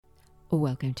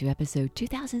Welcome to episode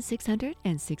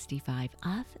 2665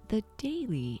 of the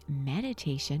Daily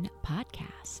Meditation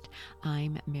Podcast.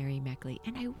 I'm Mary Meckley,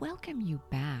 and I welcome you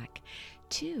back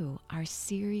to our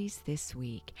series this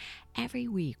week. Every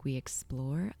week we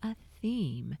explore a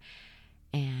theme,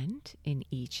 and in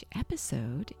each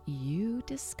episode you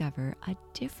discover a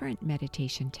different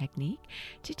meditation technique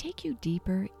to take you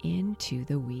deeper into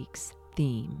the week's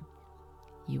theme.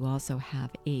 You also have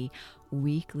a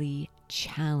weekly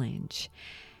challenge.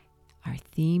 Our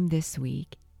theme this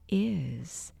week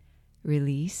is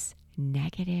release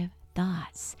negative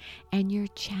thoughts, and your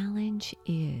challenge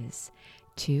is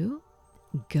to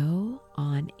go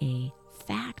on a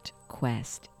fact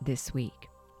quest this week.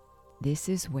 This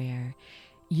is where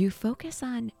you focus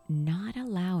on not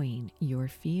allowing your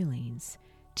feelings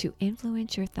to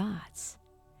influence your thoughts,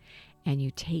 and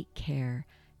you take care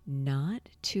not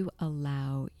to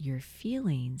allow your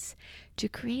feelings to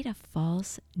create a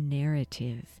false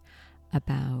narrative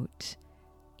about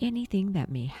anything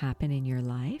that may happen in your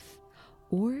life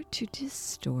or to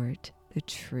distort the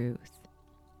truth.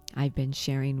 I've been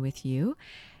sharing with you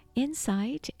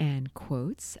insight and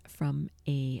quotes from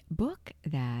a book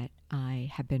that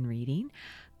I have been reading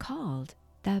called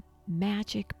The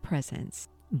Magic Presence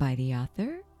by the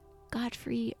author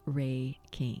Godfrey Ray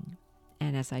King.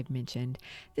 And as I've mentioned,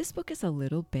 this book is a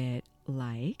little bit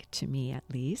like, to me at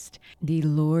least, the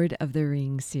Lord of the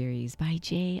Rings series by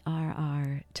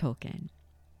J.R.R. Tolkien.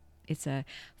 It's a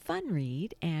fun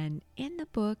read, and in the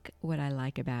book, what I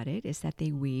like about it is that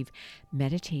they weave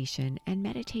meditation and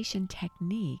meditation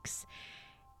techniques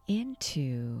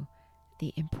into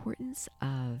the importance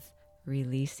of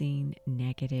releasing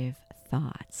negative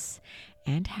thoughts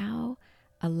and how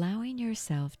allowing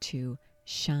yourself to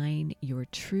shine your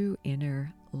true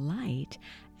inner light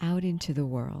out into the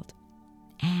world.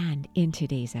 And in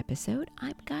today's episode,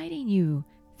 I'm guiding you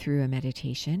through a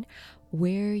meditation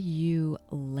where you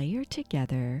layer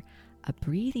together a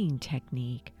breathing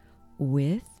technique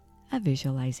with a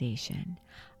visualization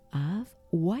of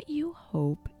what you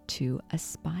hope to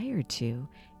aspire to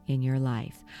in your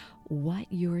life, what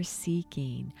you're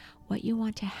seeking, what you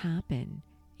want to happen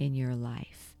in your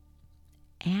life.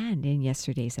 And in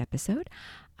yesterday's episode,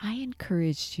 I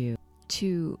encouraged you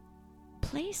to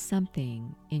place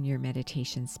something in your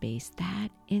meditation space that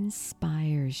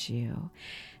inspires you,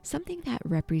 something that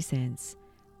represents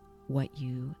what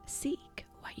you seek,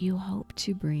 what you hope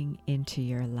to bring into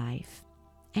your life.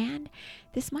 And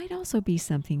this might also be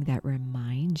something that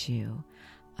reminds you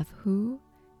of who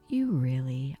you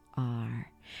really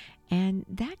are. And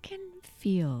that can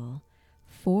feel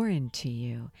foreign to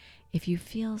you if you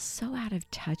feel so out of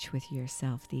touch with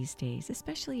yourself these days,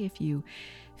 especially if you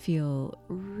feel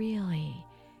really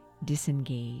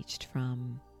disengaged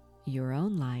from your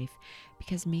own life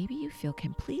because maybe you feel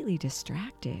completely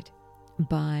distracted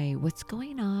by what's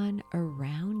going on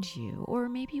around you, or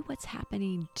maybe what's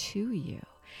happening to you,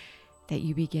 that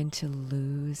you begin to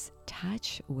lose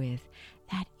touch with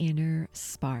that inner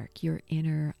spark, your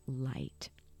inner light.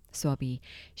 So I'll be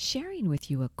sharing with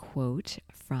you a quote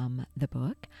from the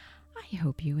book. I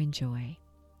hope you enjoy.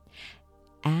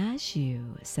 As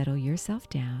you settle yourself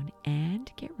down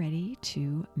and get ready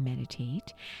to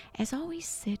meditate, as always,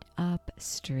 sit up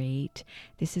straight.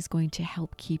 This is going to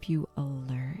help keep you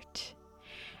alert.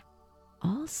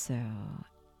 Also,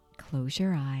 close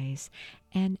your eyes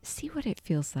and see what it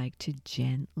feels like to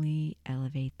gently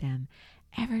elevate them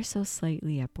ever so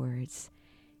slightly upwards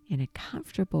in a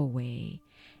comfortable way.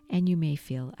 And you may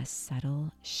feel a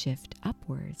subtle shift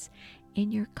upwards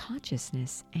in your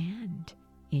consciousness and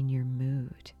in your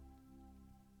mood.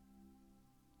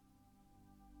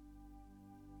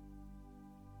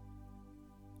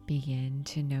 Begin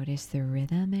to notice the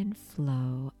rhythm and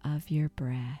flow of your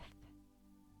breath.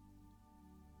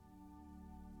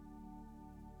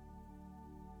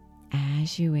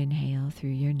 As you inhale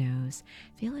through your nose,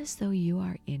 feel as though you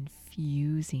are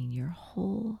infusing your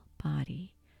whole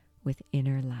body with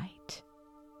inner light.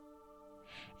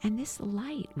 And this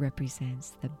light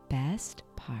represents the best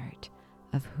part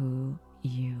of who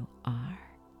you are.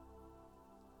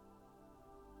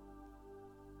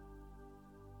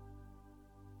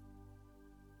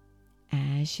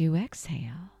 As you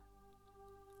exhale,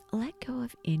 let go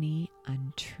of any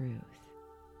untruth,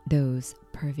 those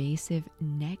pervasive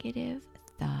negative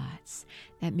thoughts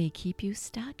that may keep you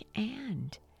stuck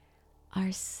and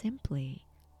are simply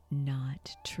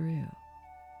not true.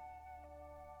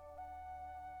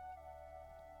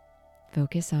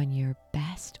 Focus on your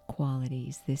best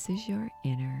qualities. This is your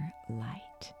inner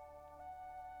light.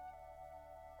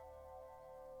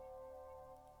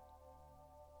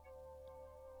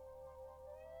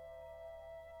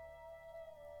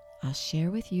 I'll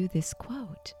share with you this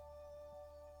quote.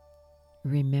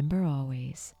 Remember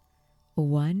always,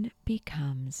 one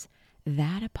becomes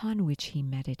that upon which he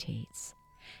meditates.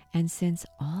 And since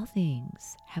all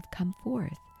things have come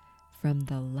forth from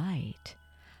the light,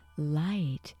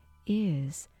 light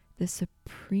is the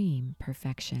supreme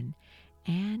perfection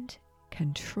and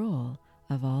control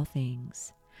of all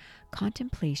things.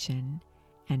 Contemplation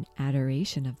and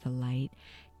adoration of the light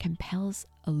compels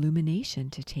illumination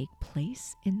to take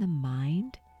place in the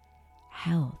mind,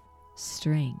 health,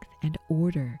 strength, and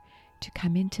order to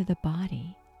come into the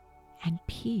body, and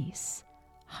peace,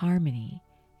 harmony,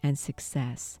 and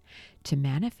success to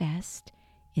manifest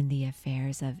in the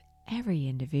affairs of every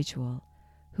individual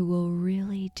who will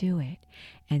really do it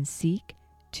and seek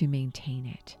to maintain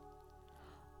it.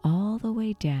 All the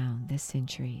way down the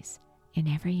centuries, in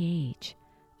every age,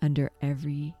 under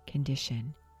every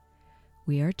condition,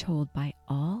 we are told by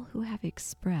all who have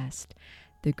expressed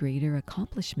the greater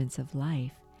accomplishments of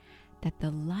life that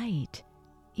the light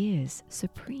is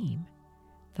supreme.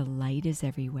 The light is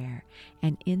everywhere,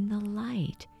 and in the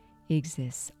light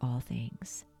exists all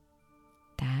things.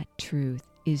 That truth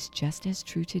is just as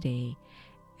true today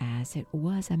as it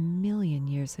was 1,000,000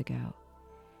 years ago.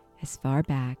 As far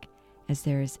back as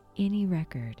there is any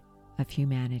record of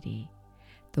humanity,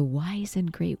 the wise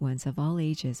and great ones of all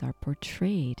ages are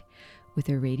portrayed with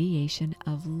a radiation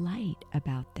of light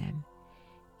about them,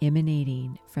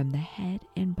 emanating from the head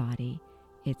and body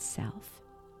itself.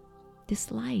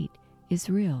 This light is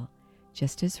real,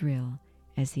 just as real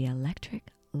as the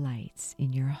electric lights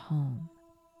in your home.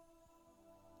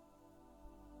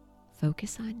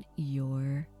 Focus on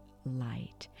your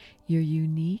light, your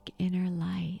unique inner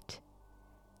light,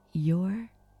 your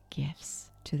gifts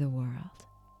to the world,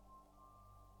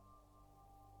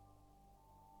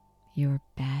 your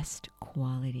best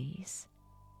qualities,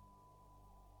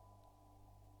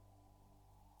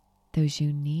 those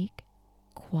unique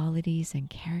qualities and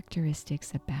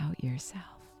characteristics about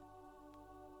yourself.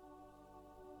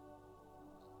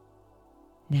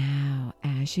 Now,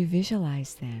 as you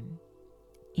visualize them,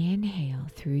 inhale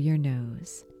through your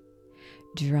nose,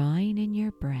 drawing in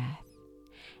your breath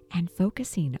and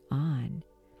focusing on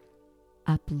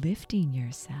uplifting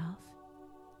yourself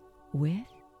with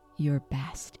your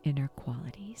best inner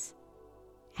qualities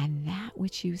and that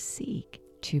which you seek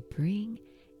to bring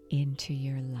into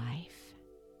your life.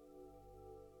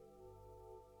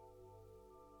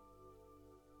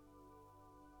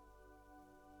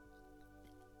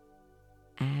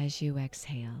 As you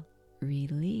exhale,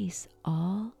 release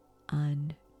all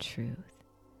untruth,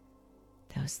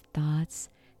 those thoughts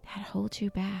that hold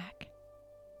you back,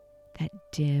 that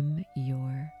dim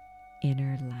your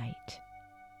inner light.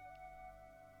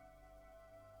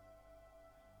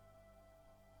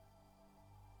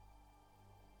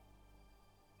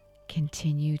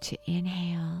 Continue to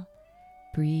inhale,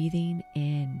 breathing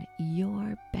in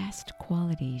your best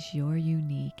qualities, your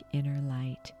unique inner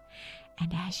light.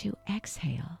 And as you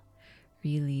exhale,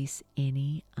 release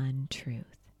any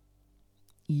untruth.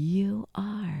 You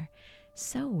are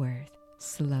so worth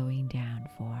slowing down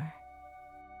for.